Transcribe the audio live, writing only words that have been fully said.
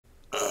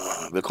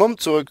Willkommen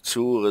zurück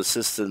zu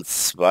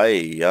Resistance 2,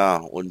 ja,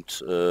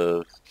 und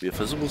wir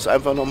versuchen es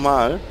einfach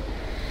nochmal.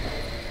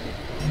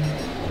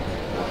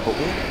 Mal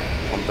gucken,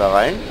 kommt da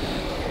rein.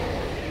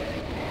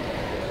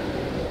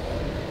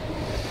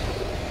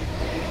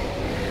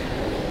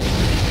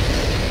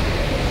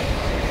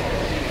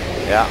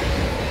 Ja.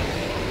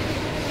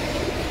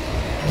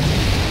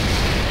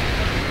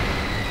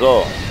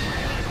 So.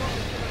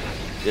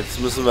 Jetzt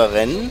müssen wir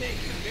rennen.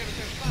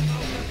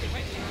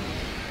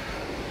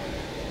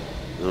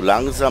 So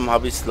langsam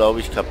habe ich es, glaube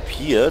ich,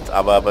 kapiert,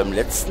 aber beim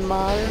letzten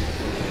Mal,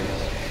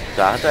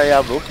 da hat er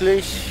ja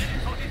wirklich...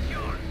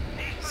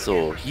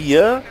 So,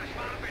 hier...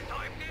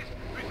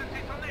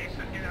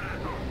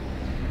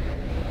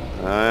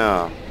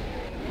 Naja.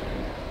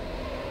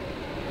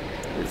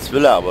 Jetzt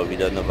will er aber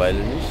wieder eine Weile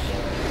nicht.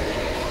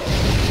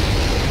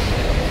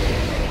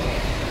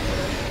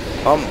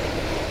 Komm.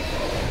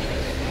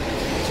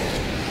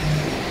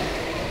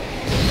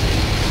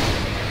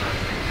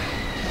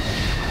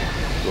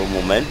 So,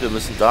 Moment, wir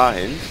müssen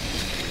dahin.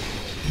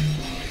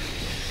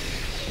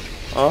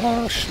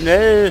 Ah,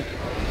 schnell.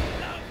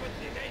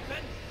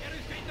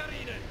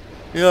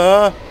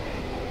 Ja.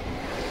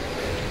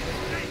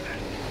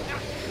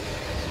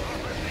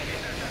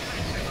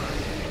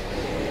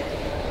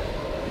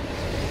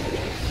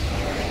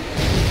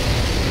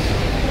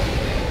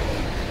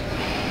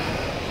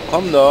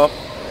 Komm doch.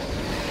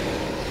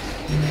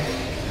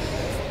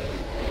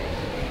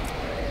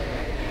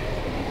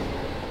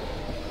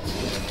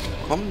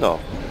 Komm doch.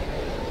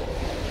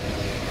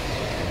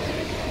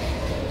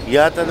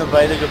 Hier hat er eine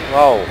Weile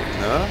gebraucht,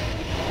 ne?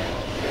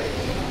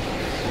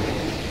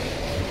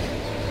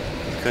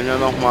 Wir können ja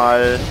noch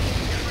mal...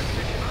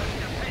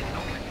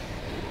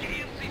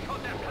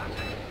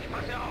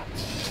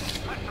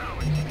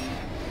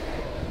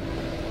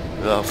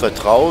 Ja,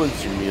 vertrauen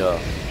Sie mir.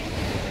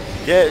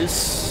 Der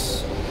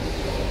ist...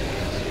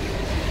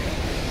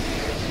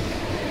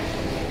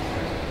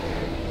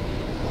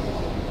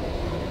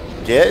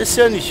 Der ist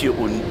ja nicht hier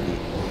unten.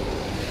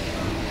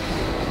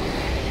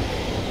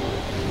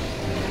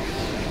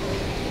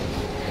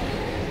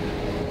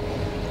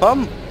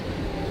 Komm.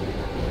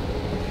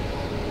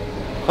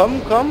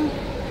 Komm, komm.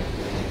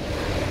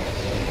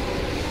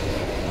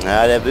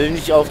 Ja, der will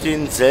nicht auf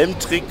denselben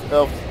Trick,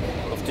 auf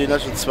den er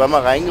schon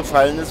zweimal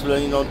reingefallen ist, will er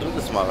nicht noch ein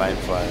drittes Mal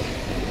reinfallen.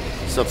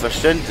 Ist doch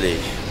verständlich.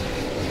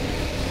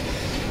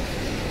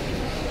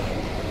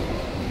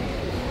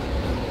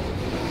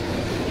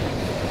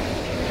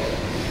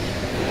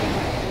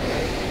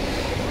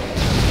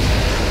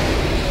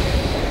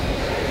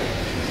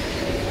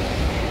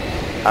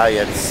 Ah,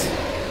 jetzt.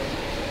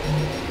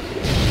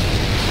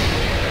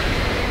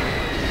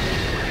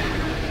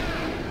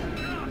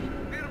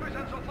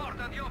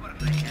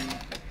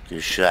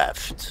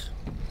 Geschafft.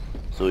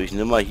 So, ich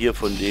nehme mal hier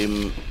von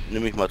dem,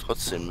 nehme ich mal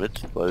trotzdem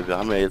mit, weil wir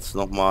haben ja jetzt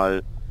noch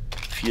mal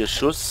 4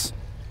 Schuss.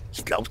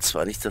 Ich glaube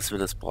zwar nicht, dass wir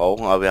das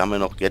brauchen, aber wir haben ja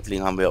noch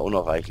Gatling, haben wir ja auch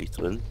noch reichlich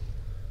drin.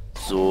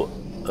 So,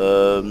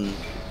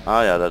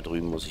 ah ja, da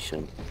drüben muss ich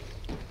hin.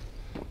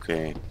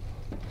 Okay.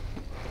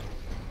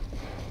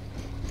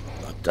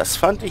 Das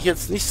fand ich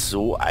jetzt nicht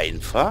so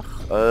einfach,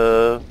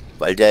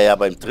 weil der ja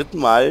beim dritten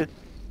Mal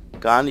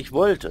gar nicht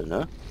wollte,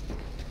 ne?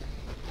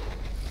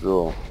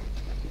 So.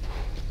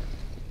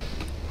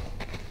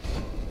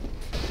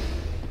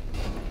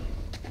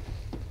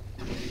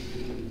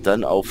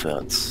 Dann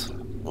aufwärts.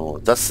 Oh,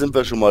 das sind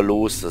wir schon mal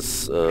los.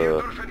 Das, Wir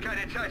dürfen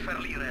keine Zeit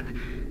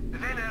verlieren.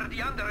 Wenn er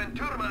die anderen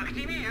Türme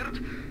aktiviert,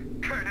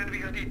 können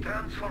wir die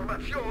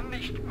Transformation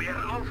nicht mehr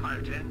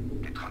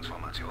aufhalten. Die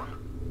Transformation?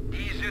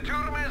 Diese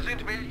Türme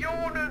sind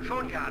Millionen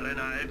von Jahren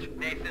alt,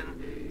 Nathan.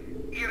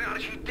 Ihre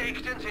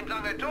Architekten sind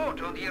lange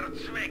tot und ihr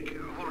Zweck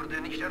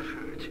wurde nicht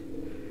erfüllt.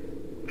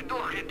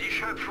 Durch die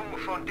Schöpfung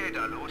von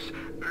Daedalus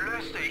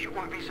löste ich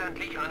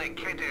unwissentlich eine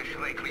Kette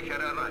schrecklicher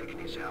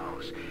Ereignisse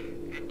aus,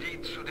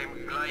 die zu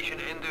dem gleichen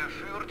Ende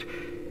führt,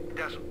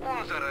 dass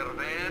unsere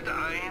Welt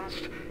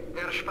einst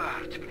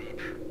erspart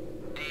blieb.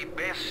 Die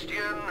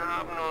Bestien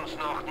haben uns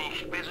noch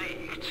nicht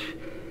besiegt.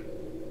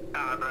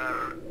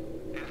 Aber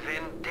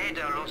wenn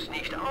Daedalus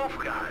nicht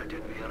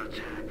aufgehalten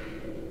wird,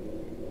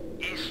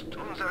 ist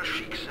unser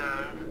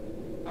Schicksal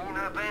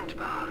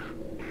unabwendbar.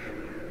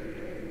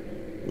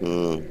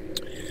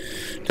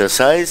 Das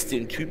heißt,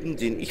 den Typen,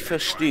 den ich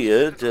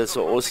verstehe, der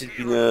so aussieht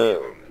wie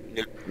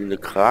eine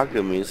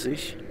Krake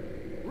mäßig.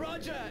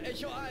 Roger,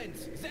 Echo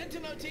 1.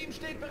 Sentinel-Team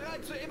steht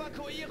bereit zur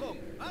Evakuierung.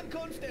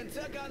 Ankunft in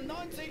circa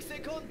 90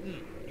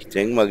 Sekunden. Ich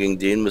denke mal, gegen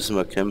den müssen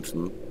wir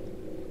kämpfen.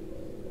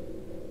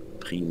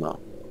 Prima.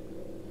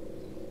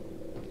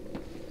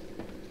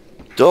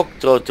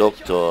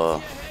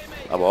 Doktor.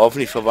 Aber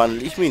hoffentlich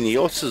verwandle ich mich nicht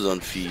auch zu so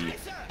einem Vieh.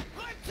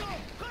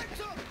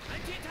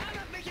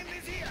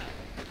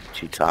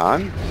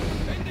 Titan?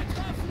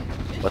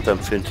 Was denn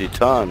für ein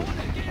Titan? Bitte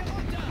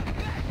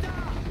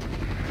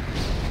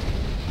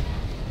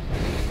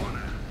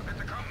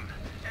kommen.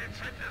 LZ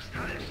ist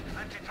heiß.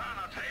 Ein Titan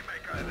hat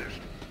Haymaker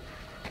erwischt.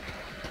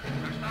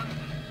 Verstanden.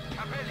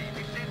 Capelli,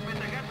 wie steht's mit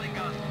der Gatling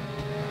Gun?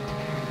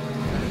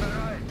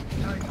 Bereit.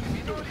 Zeigen Sie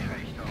mir nur die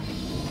Richtung.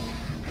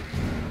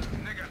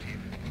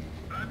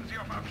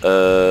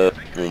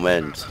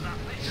 Moment.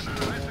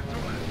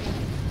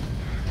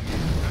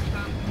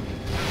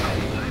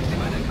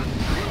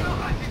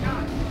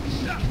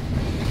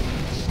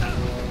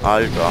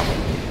 Alter.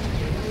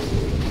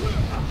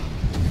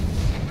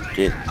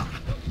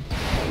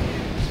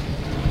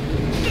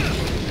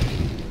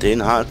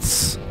 Den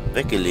hat's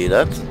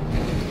weggeledert.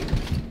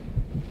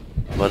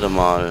 Warte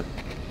mal.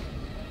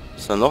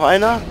 Ist da noch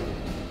einer?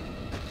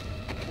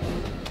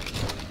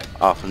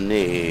 Ach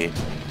nee.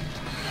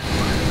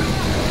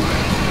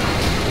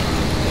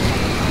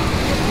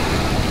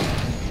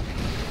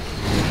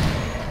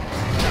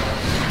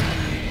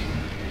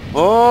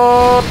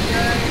 Oh.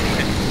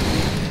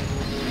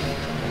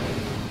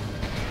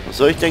 Was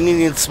soll ich denn gegen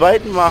den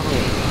zweiten machen?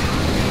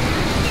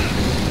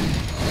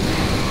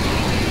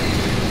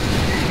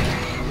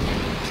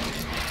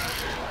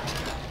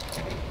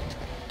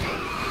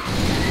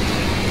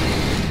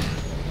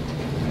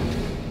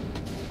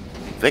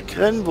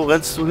 Wegrennen? Wo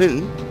rennst du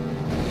hin?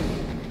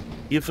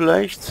 Hier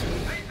vielleicht?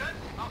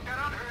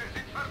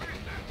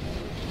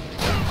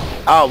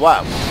 Ah,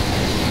 wow.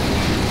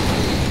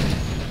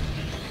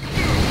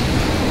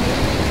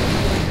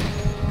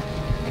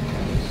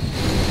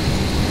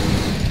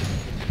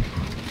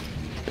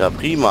 Ja,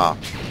 prima.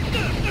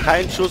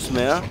 Kein Schuss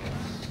mehr.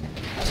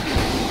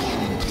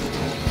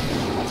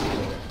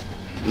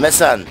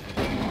 Messern.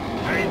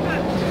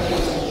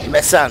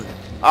 Messern.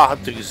 Ah,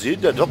 habt ihr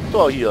gesehen? Der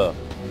Doktor hier.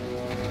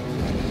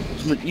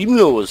 Was ist mit ihm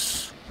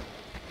los?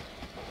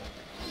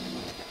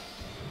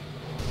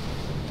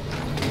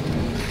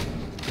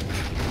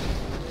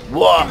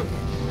 Boah.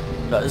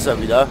 Da ist er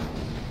wieder.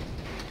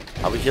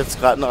 Habe ich jetzt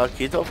gerade eine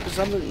Rakete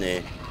aufgesammelt?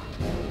 Nee.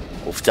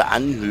 Auf der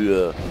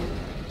Anhöhe.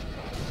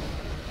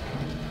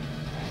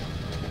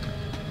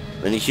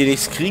 Wenn ich hier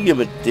nichts kriege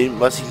mit dem,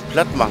 was ich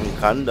platt machen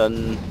kann,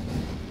 dann...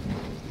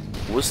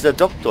 Wo ist der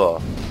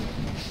Doktor?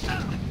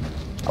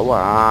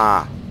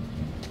 Aua.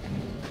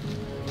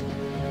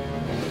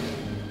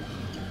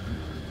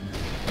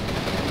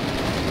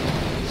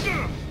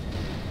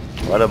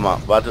 Warte mal,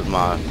 wartet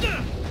mal.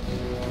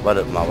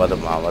 Wartet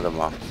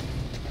mal.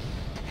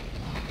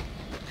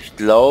 Ich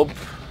glaube...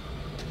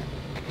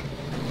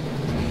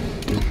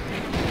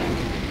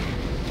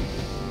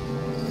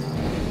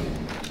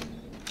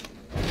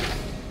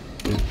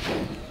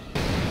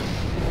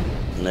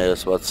 Ne,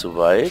 das war zu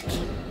weit.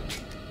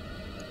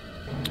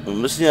 Wir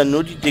müssen ja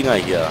nur die Dinger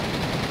hier.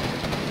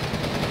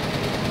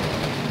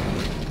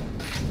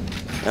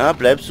 Ja,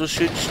 bleib so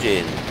schön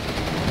stehen.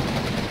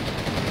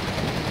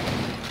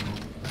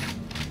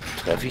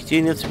 Treffe ich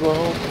den jetzt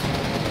überhaupt?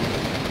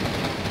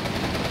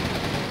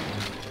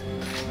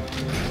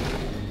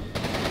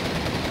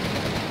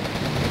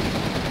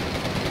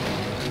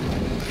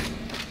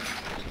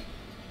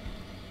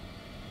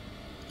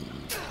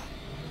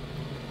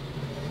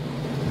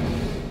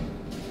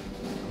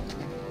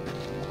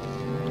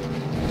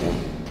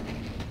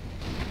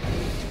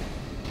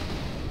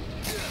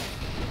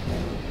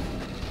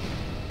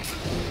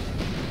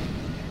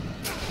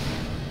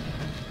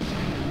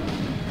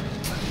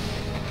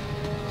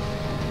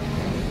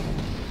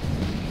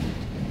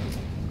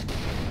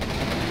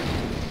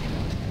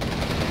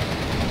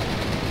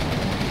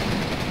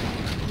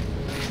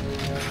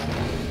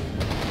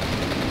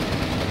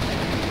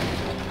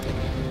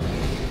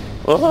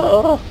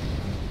 Oh,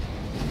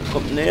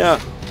 kommt näher.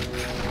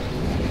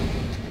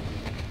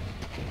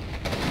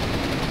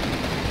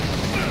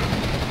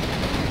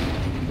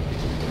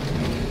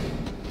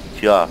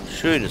 Tja,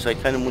 schön, ist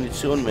halt keine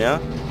Munition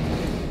mehr.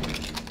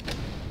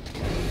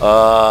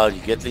 Ah, die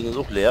Gatling ist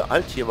auch leer.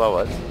 Halt, hier war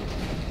was.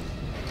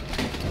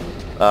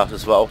 Ach,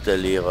 das war auch der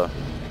leere.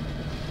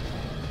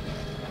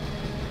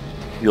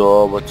 Ja,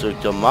 was soll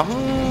ich da machen?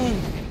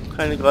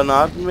 Keine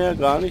Granaten mehr,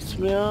 gar nichts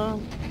mehr.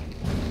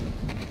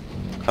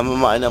 Kann mir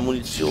mal einer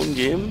Munition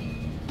geben?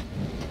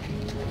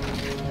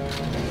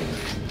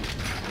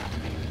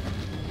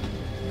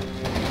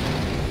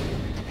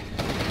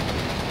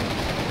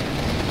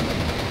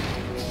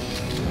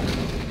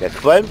 Der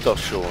qualmt doch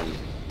schon.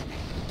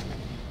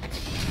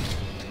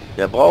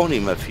 Der braucht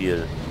nicht mehr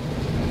viel.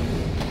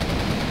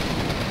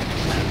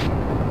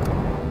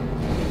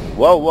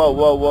 Wow, wow,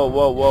 wow, wow,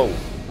 wow, wow.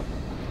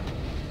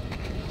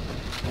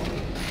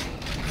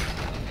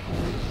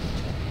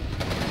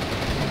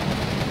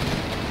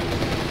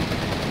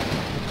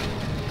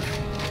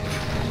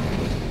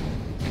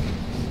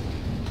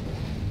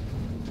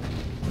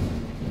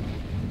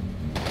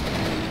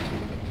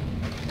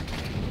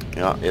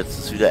 Ja, jetzt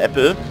ist wieder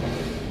Apple.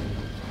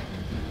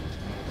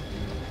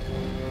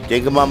 Ich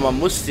denke mal, man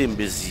muss den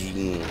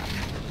besiegen.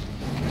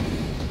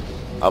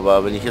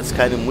 Aber wenn ich jetzt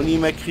keine Muni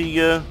mehr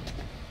kriege,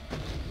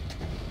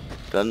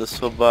 dann ist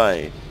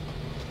vorbei.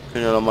 Wir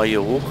können ja noch mal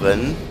hier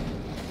hochrennen.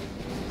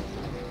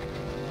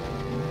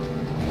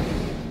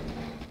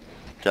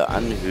 Der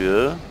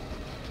Anhöhe.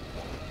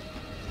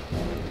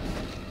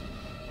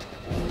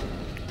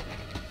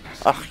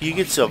 Ach, hier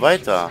geht's ja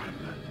weiter.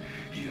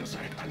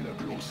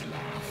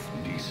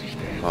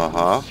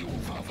 Aha.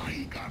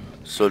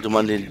 Sollte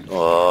man den...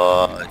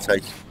 Oh, jetzt habe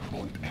ich...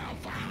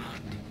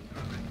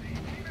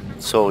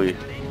 Sorry.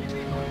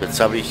 Jetzt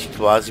habe ich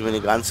quasi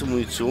meine ganze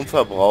Munition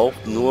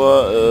verbraucht,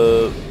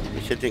 nur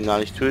ich hätte ihn gar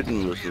nicht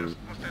töten müssen.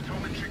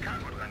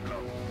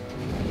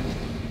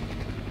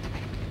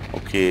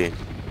 Okay.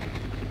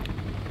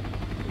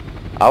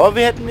 Aber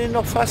wir hätten den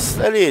noch fast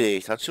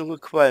erledigt. Hat schon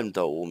gequalmt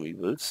da oben,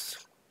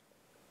 übelst.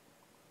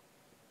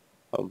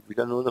 Aber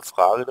wieder nur eine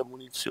Frage der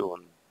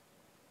Munition.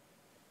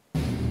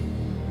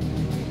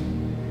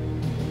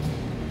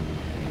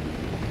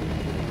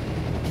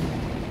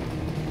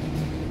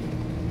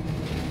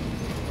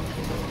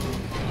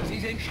 Sie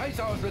sehen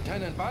scheiße aus,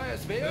 Lieutenant. War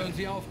es wert? Hören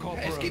Sie auf,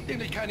 Corporal. Es gibt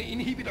nämlich keine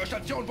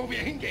Inhibitor-Station, wo wir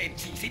hingehen.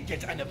 Sie sind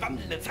jetzt eine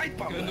wandelnde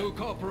Zeitbombe. Genug,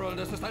 Corporal,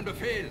 das ist ein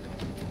Befehl.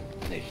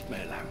 Nicht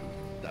mehr lang.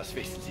 Das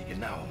wissen Sie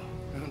genau.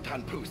 Und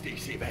dann puste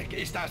ich Sie weg.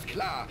 Ist das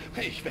klar?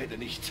 Ich werde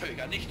nicht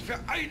zögern, nicht für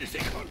eine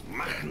Sekunde.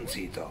 Machen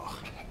Sie doch.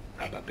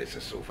 Aber bis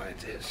es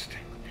soweit ist,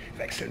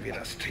 wechseln wir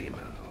das Thema,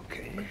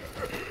 okay?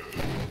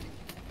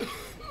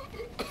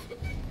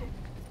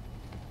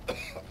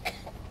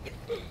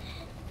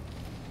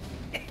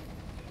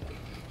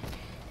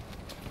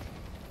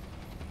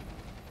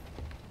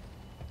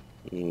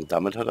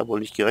 Damit hat er wohl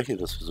nicht gerechnet,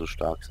 dass wir so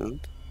stark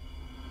sind.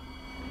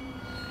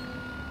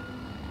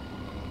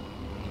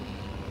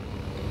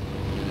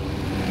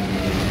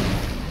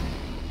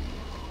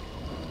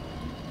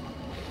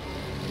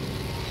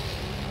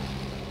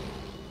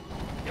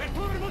 Der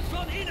Turm muss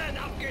von innen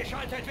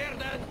abgeschaltet werden.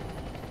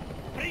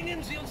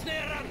 Bringen Sie uns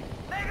näher ran.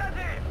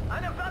 Negativ!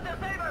 Eine Flotte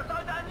Saber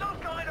sollte einen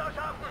Luftkorridor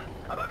schaffen,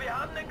 aber wir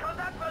haben den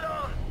Kontakt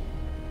verloren.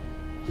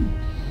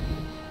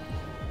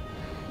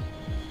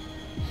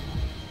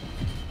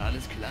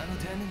 Alles klar,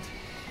 Lieutenant?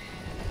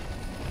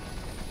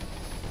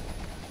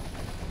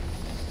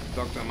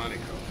 Dr.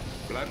 Malikow,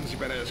 bleiben Sie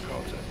bei der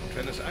Eskorte. Und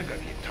wenn es Ärger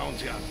gibt, hauen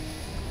Sie ab.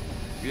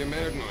 Wir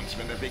melden uns,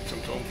 wenn der Weg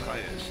zum Turm frei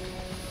ist.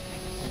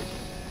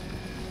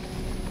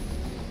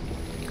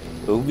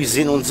 Irgendwie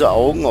sehen unsere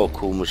Augen auch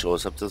komisch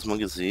aus. Habt ihr das mal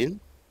gesehen?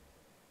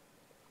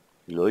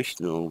 Die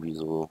leuchten irgendwie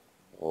so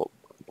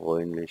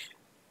bräunlich.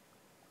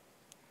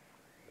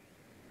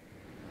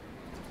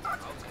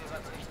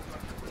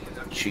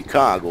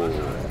 Chicago.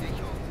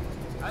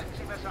 Halten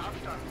Sie besser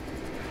Abstand.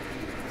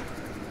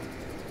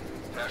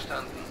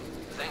 Verstanden.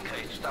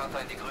 Senkrecht,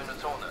 Starter in die grüne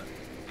Zone.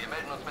 Wir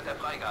melden uns mit der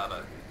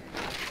Freigabe.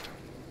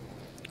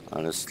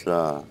 Alles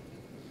klar.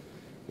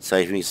 Jetzt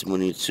habe ich wenigstens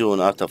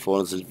Munition. Ach, da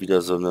vorne sind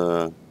wieder so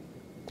eine,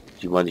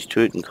 die man nicht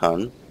töten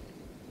kann.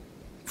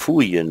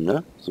 Furien,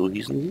 ne? So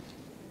hießen die.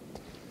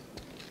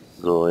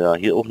 So, ja,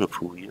 hier auch eine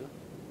Furie.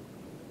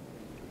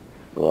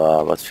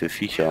 Boah, was für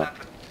Viecher.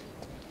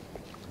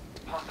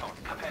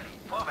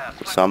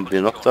 Was haben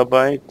wir noch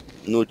dabei?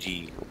 Nur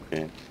die,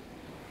 okay.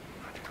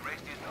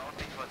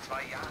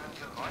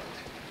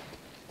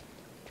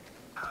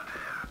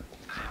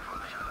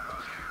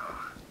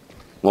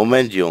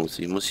 Moment, Jungs,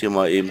 ich muss hier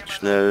mal eben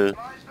schnell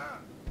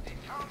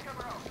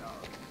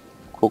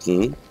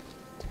gucken.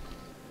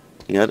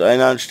 Hier hat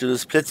einer ein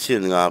stilles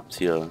Plätzchen gehabt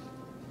hier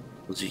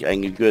und sich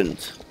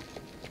eingegönnt.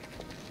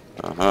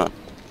 Aha.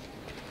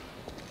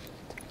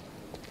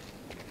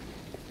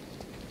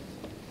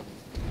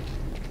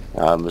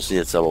 Ja, müssen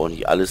jetzt aber auch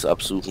nicht alles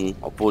absuchen,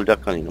 obwohl da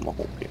kann ich nochmal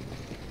hochgehen.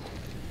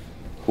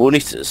 Wo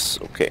nichts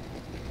ist, okay.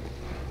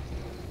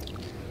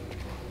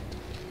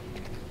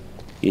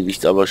 Hier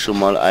liegt aber schon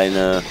mal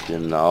eine,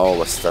 genau,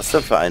 was ist das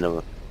denn für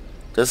eine?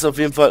 Das ist auf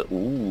jeden Fall,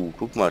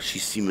 guck mal,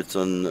 schießt sie mit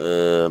so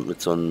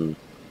einem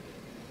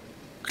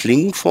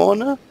Klingen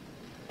vorne?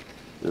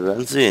 Wir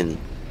werden sehen.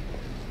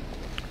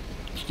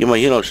 Ich gehe mal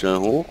hier noch schnell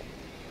hoch.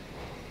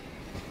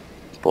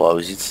 Boah,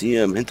 wie sieht es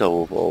hier im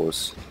Hinterhof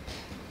aus?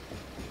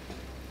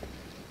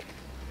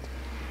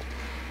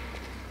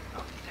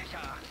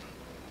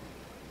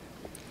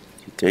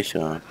 Die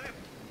Dächer.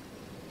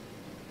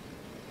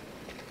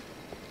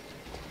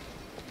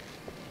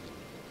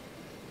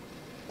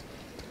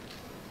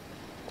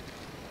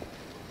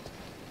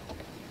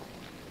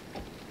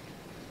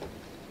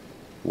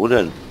 Wo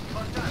denn?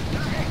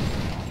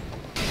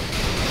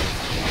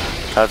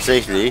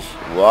 Tatsächlich.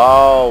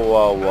 Wow,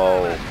 wow,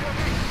 wow.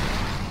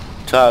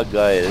 Total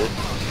geil.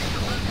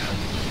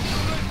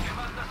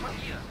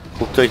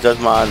 Guckt euch das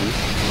mal an.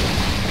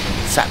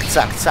 Zack,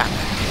 zack, zack.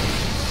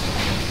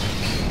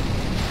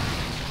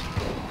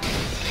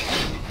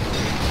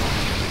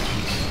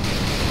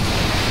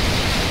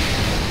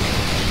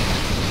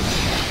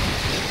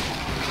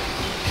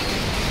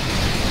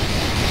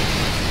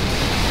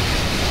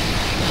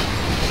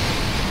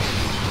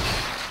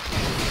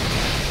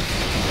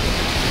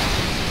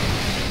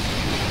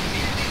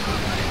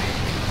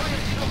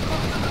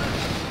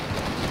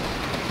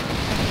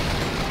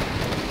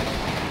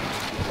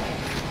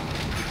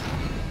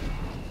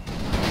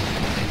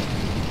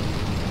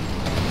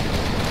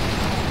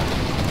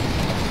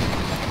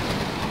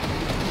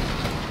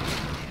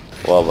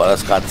 Boah, war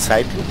das gerade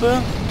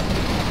Zeitlupe?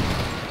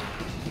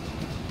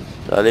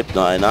 Da lebt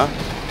noch einer.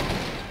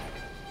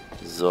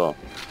 So.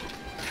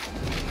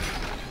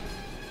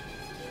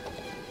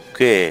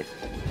 Okay.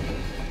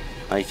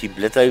 Kann ich die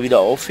Blätter wieder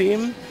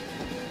aufheben?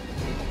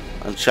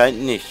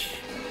 Anscheinend nicht.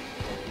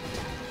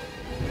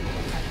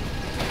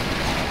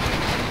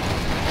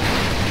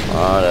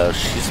 Ah, da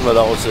schießen wir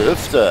da aus der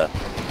Hüfte.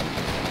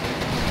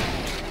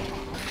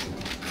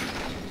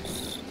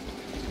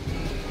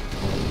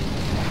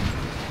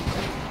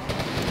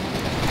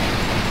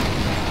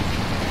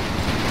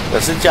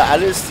 Das sind ja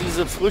alles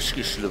diese frisch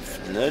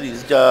geschlüpften, ne? Die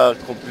sind ja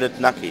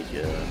komplett nackig.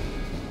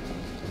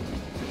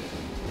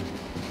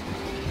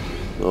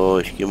 So,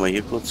 ich gehe mal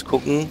hier kurz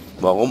gucken.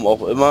 Warum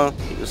auch immer,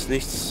 hier ist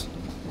nichts.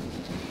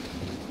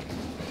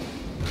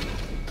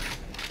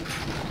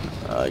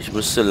 Ja, ich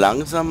müsste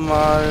langsam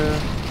mal...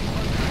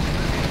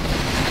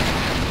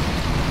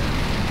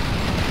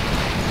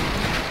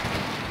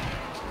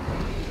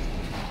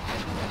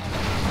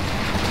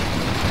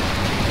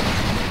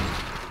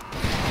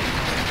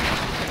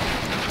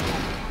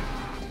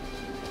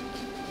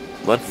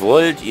 Was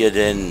wollt ihr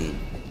denn?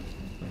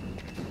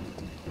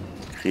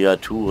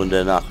 Kreaturen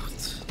der Nacht.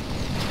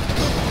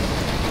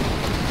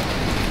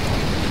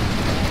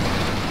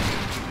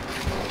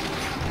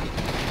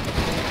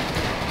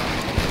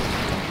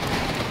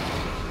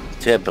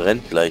 Der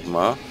brennt gleich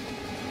mal.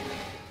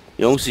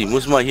 Jungs, ich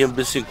muss mal hier ein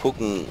bisschen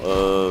gucken,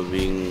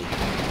 wegen...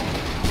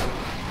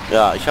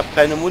 Ja, ich habe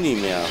keine Muni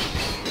mehr.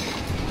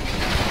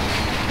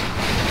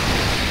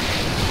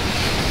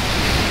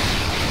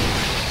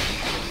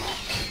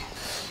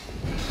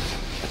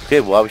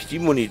 Okay, wo habe ich die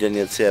Muni denn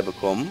jetzt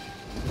herbekommen?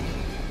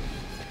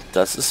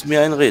 Das ist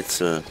mir ein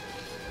Rätsel.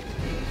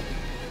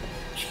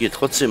 Ich gehe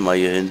trotzdem mal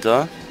hier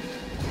hinter.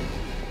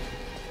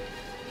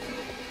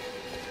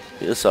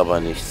 Hier ist aber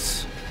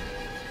nichts.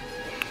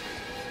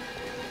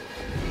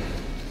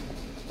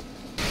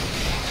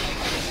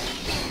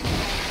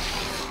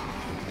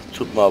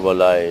 Tut mir aber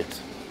leid.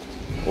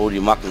 Oh, die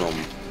Magnum.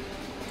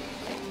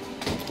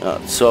 Ja,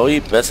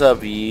 sorry,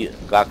 besser wie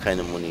gar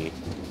keine Muni.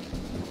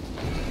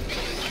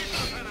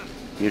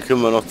 Hier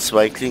können wir noch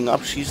 2 Klingen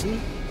abschießen.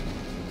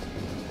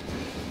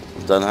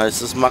 Und dann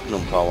heißt es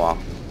Magnum Power.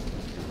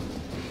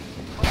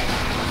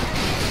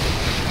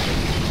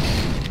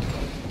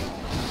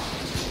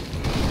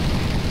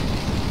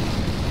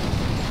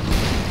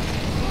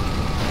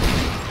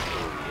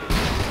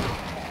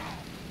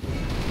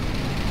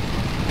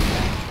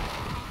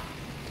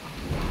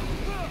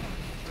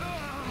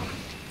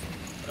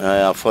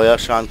 Naja,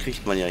 Feuerschaden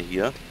kriegt man ja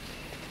hier.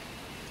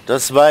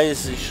 Das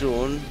weiß ich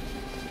schon.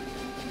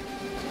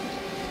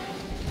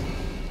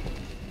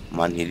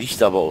 Mann, hier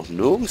liegt aber auch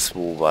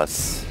nirgendwo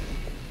was.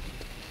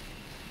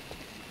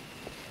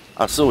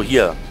 Ach so,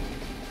 hier.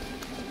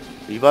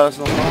 Wie war das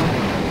nochmal?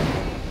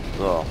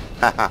 So.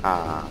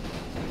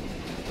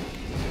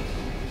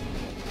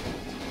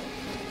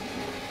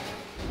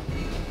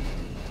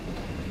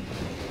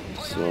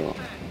 So.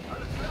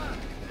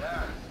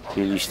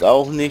 Hier liegt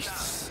auch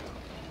nichts.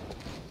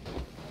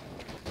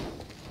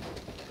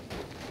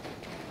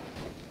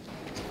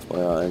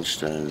 Feuer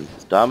einstellen.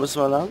 Da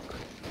müssen wir lang.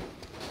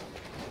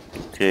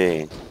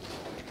 Okay.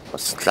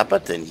 Was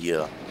klappert denn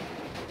hier?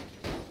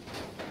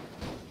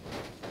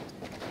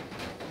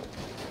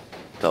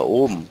 Da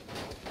oben.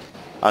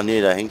 Ah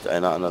nee, da hängt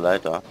einer an der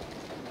Leiter.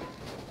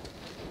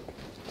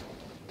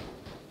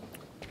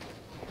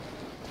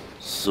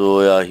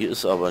 So, ja, hier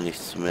ist aber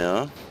nichts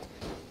mehr.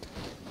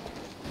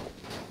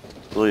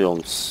 So,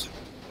 Jungs.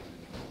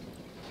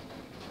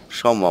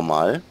 Schauen wir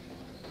mal.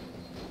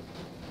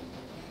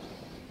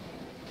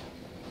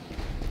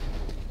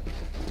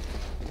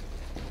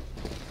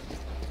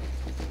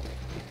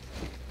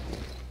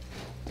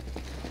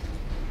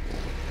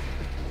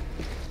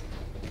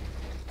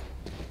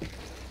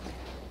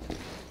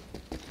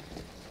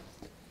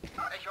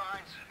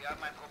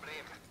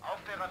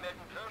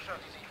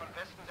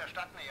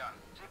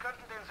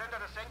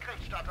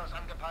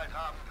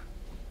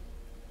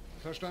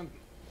 Verstanden.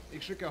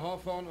 Ich schicke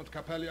Hawthorne und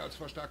Capelli als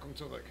Verstärkung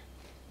zurück.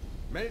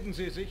 Melden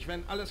Sie sich,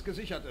 wenn alles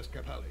gesichert ist,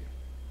 Capelli.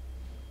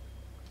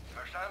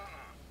 Verstanden.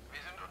 Wir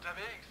sind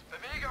unterwegs.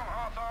 Bewegung,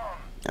 Hawthorne!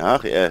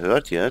 Ach, er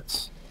hört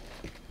jetzt.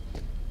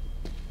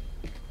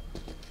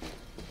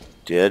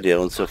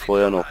 Der uns ja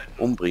vorher noch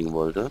umbringen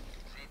wollte.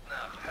 Sieht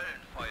nach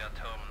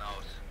Höllenfeuertürmen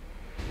aus.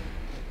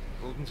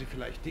 Wurden sie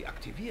vielleicht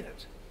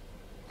deaktiviert?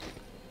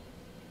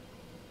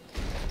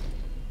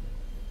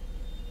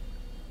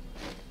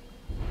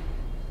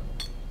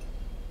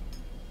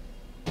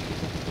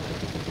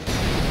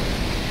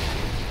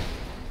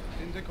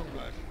 In Deckung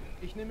bleiben.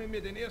 Ich nehme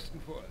mir den ersten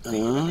vor.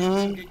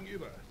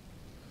 Gegenüber.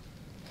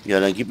 Ja,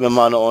 dann gib mir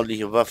mal eine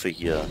ordentliche Waffe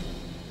hier.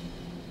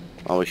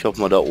 Aber ich hoffe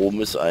mal, da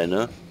oben ist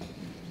eine.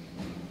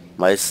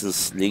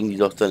 Meistens legen die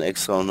doch dann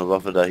extra noch eine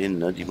Waffe dahin,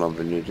 ne, die man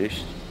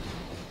benötigt.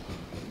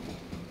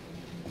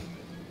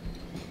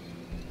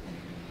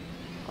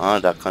 Ah,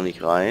 da kann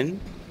ich rein.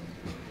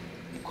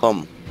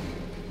 Komm.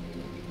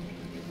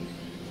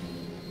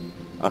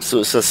 Ach so,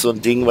 ist das so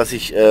ein Ding, was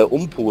ich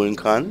umpolen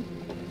kann?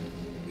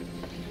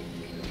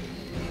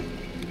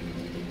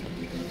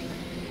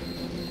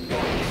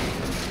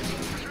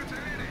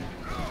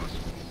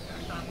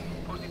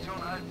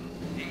 Position halten.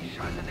 Ich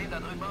schalte den da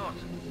drüben aus.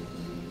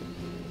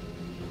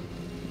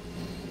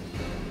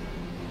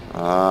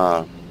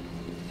 Ah.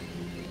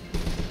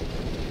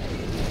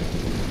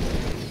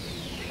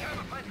 Ich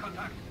habe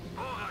Feindkontakt.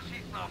 Bohrer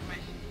schießen auf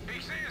mich. Ich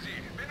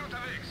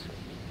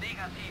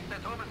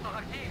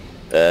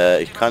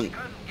Ich kann... Geht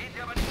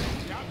ihr aber nicht.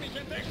 Sie haben mich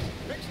entdeckt.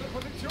 Wechsle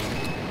Position.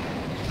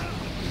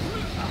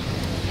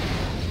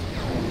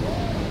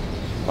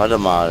 Warte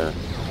mal.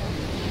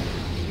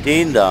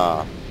 Den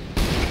da.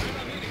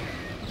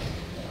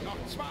 Noch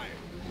 2.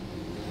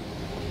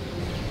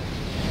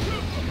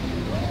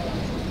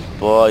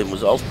 Boah, ich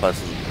muss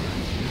aufpassen.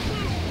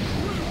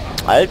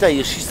 Alter,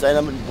 hier schießt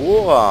einer mit dem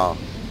Bohrer.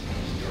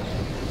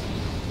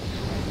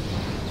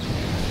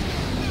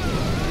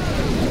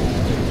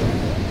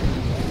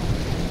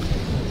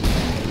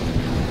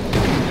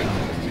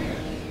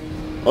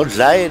 Und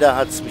leider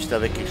hat es mich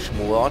da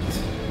weggeschmort.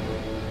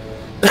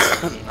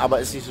 Aber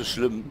ist nicht so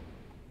schlimm.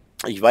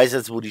 Ich weiß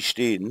jetzt, wo die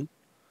stehen.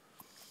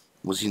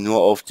 Muss ich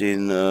nur auf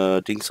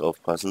den Dings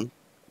aufpassen.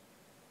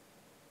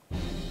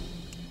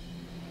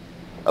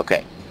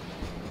 Okay.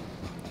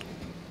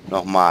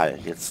 Nochmal.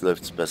 Jetzt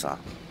läuft es besser.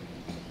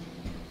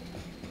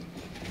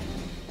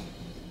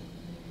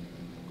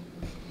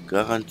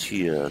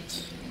 Garantiert.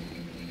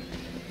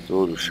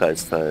 So, du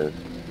Scheißteil.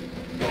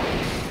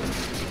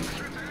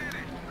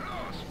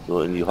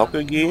 So, in die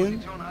Hocke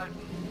gehen.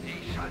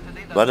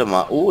 Warte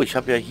mal. Oh, ich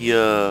habe ja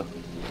hier...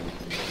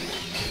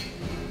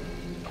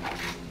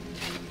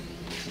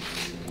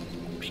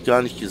 Hab ich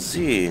gar nicht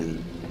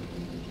gesehen.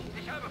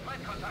 Ich habe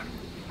Feindkontakt.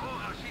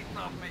 Bohrer schießen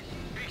auf mich.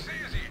 Ich sehe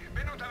sie.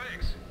 Bin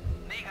unterwegs.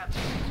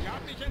 Negativ. Sie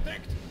haben mich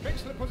entdeckt.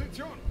 Wechsle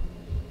Position.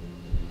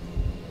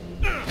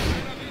 Einer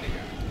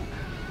weniger.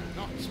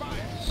 Noch 2.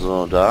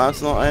 So, da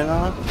ist noch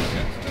einer.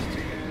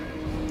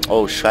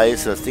 Oh,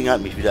 scheiße. Das Ding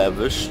hat mich wieder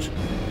erwischt.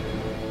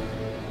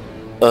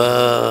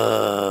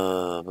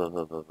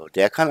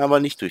 Der kann aber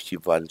nicht durch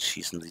die Wand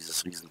schießen,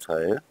 dieses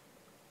Riesenteil.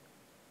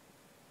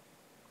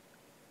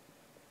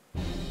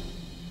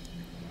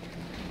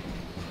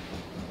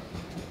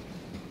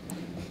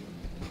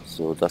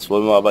 So, das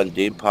wollen wir aber in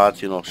dem Part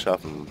hier noch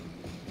schaffen.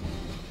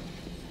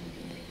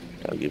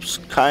 Da gibt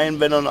es kein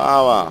Wenn und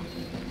Aber.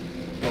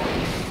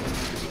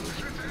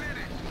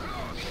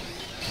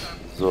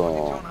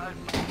 So.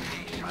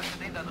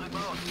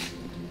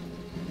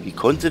 Wie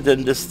konnte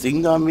denn das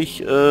Ding da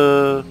mich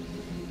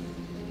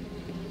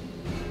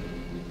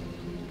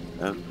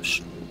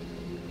erwischen?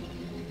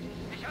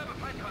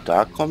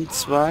 Da kommen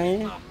 2.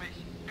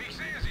 Ich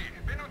sehe sie.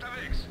 Bin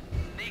unterwegs.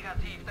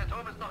 Negativ. Der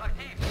Turm ist noch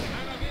aktiv.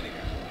 Einer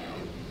weniger.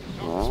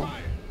 So.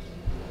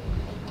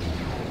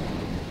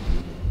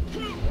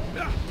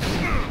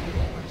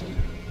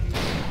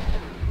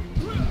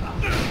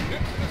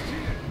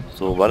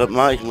 So, wartet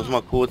mal, ich muss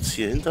mal kurz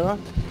hier hinter.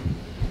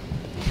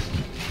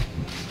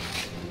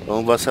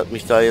 Irgendwas hat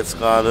mich da jetzt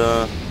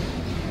gerade...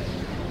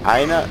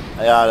 Einer...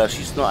 Ja, da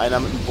schießt nur einer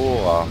mit dem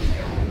Bohrer.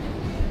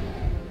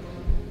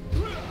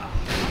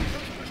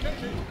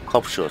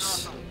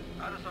 Kopfschuss.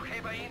 Alles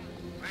okay bei Ihnen?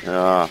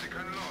 Ja. Sie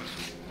können los.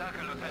 Danke,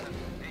 Lieutenant.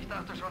 Ich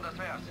dachte schon, das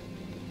wär's.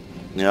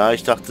 Ja,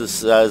 ich dachte,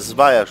 es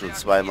war ja schon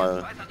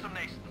zweimal. Weiter zum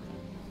nächsten.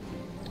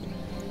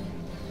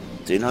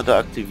 Den hat er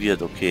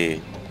aktiviert,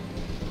 okay.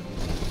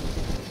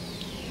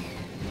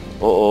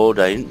 Oh, oh,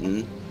 da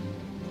hinten.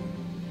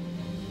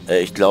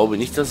 Ich glaube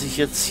nicht, dass ich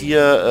jetzt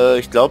hier...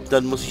 ich glaube,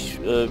 dann muss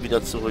ich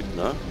wieder zurück,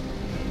 ne?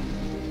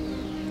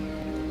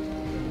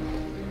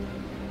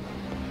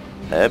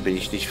 Hä, bin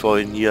ich nicht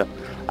vorhin hier...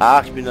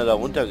 Ach, ich bin da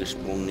runter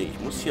gesprungen. Nee, ich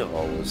muss hier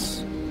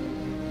raus.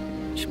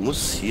 Ich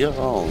muss hier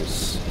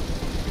raus.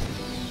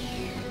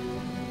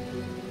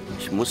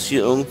 Ich muss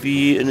hier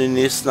irgendwie in den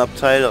nächsten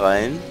Abteil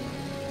rein.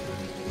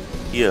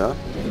 Hier.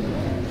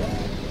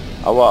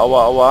 Aua,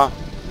 aua, aua.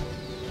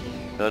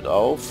 Hört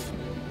auf.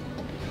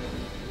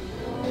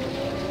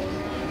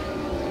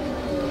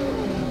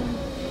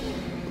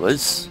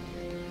 Was?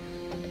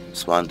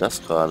 Was war denn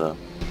das gerade?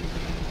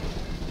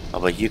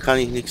 Aber hier kann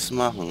ich nichts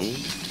machen.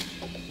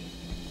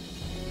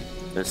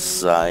 Es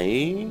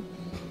sei...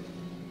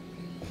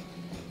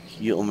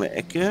 Hier um die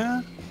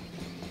Ecke.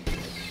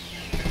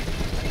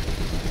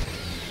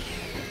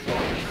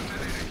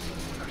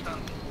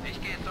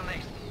 Ich gehe zum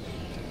nächsten.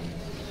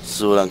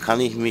 So, dann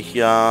kann ich mich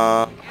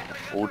ja...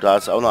 Oh, da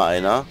ist auch noch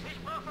einer.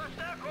 Ich brauche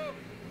Verstärkung.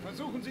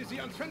 Versuchen Sie, sie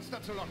ans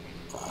Fenster zu locken.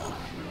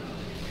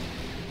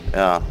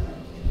 Ja.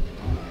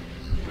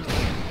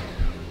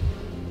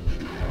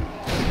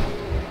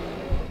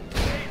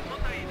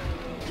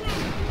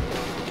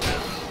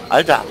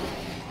 Alter!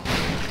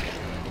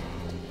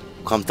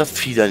 Wo kommt das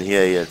Vieh dann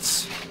her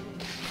jetzt?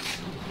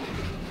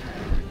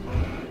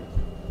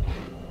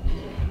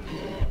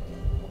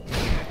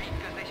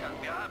 Gesichert.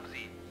 Wir haben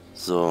sie.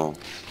 So.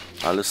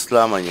 Alles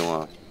klar, mein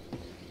Junge.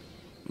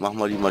 Mach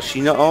mal die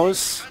Maschine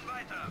aus.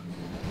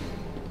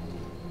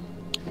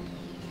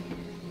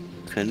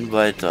 Können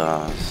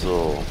weiter.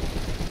 So.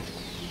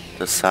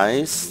 Das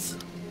heißt...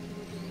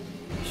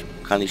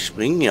 Kann ich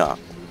springen? Ja.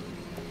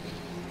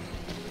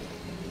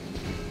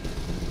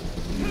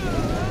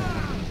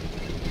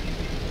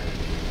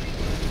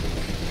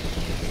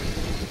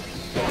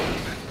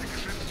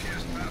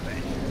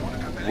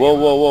 Wow,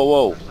 wow, wow,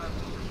 wow.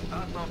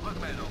 Warten auf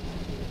Rückmeldung.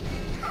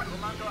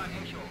 Kommando an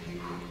Echo.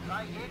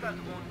 3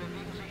 Jägerdrohnen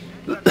bewegen sich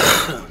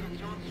südwärts der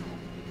Position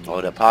zu.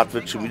 Oh, der Part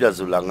wird schon wieder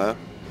so lange.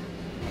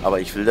 Aber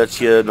ich will das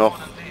hier noch...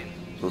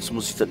 Sonst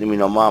muss ich das nämlich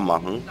normal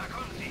machen.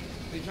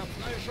 Ich habe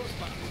freie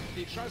Schussbahn.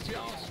 Ich schalte sie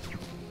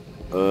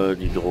aus.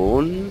 Die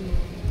Drohnen.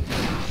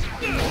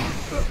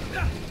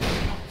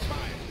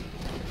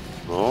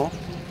 So.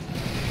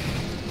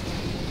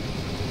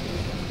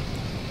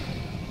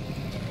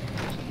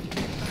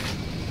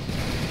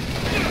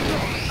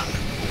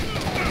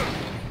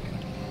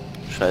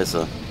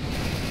 Scheiße.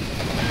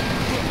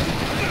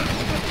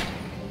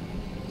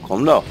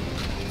 Komm doch.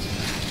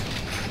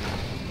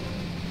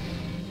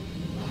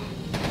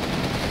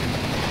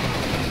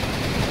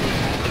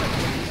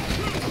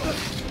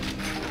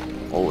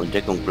 Oh, in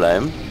Deckung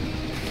bleiben.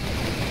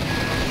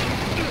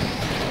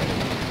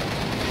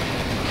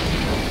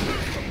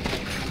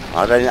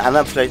 Hat er den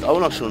anderen vielleicht auch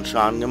noch schon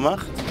Schaden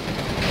gemacht?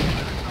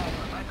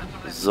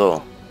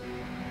 So.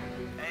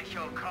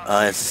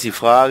 Jetzt ist die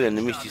Frage,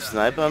 nehme ich die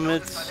Sniper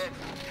mit?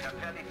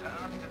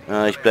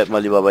 Ja, ich bleib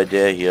mal lieber bei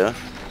der hier.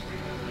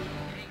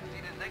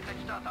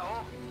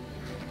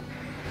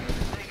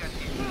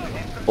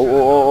 Oh, oh,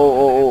 oh,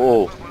 oh, oh,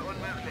 oh, oh.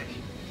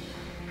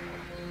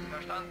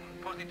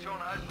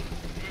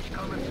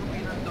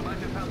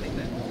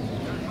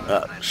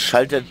 Ja,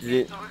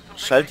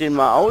 schalt den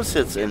mal aus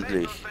jetzt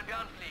endlich.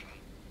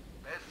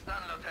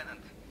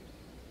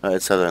 Ja,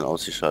 jetzt hat er ihn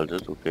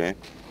ausgeschaltet, okay.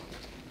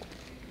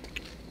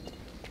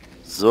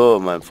 So,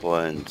 mein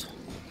Freund.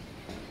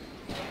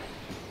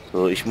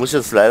 So, ich muss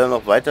jetzt leider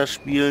noch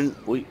weiterspielen,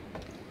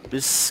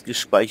 bis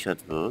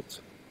gespeichert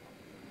wird.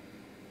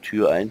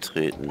 Tür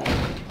eintreten.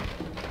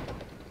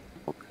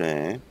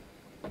 Okay.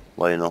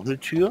 War hier noch eine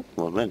Tür?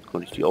 Moment,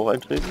 konnte ich die auch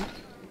eintreten?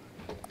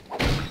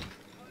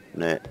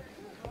 Nee.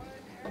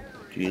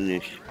 Die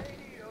nicht.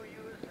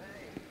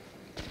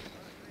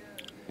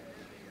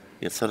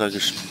 Jetzt hat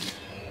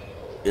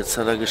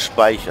er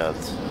gespeichert.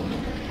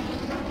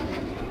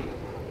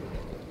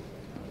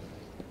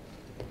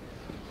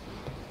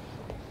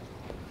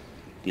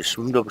 Hier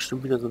schwimmen doch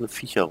bestimmt wieder so eine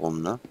Viecher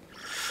rum, ne?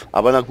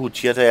 Aber na gut,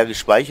 hier hat er ja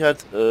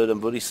gespeichert.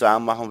 Dann würde ich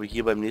sagen, machen wir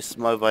hier beim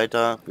nächsten Mal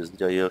weiter. Wir sind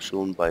ja hier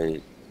schon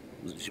bei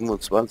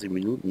 27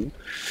 Minuten.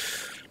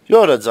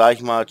 Ja, dann sage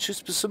ich mal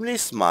tschüss, bis zum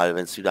nächsten Mal,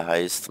 wenn es wieder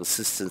heißt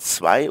Resistance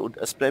 2 und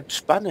es bleibt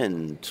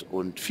spannend.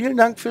 Und vielen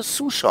Dank fürs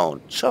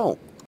Zuschauen. Ciao.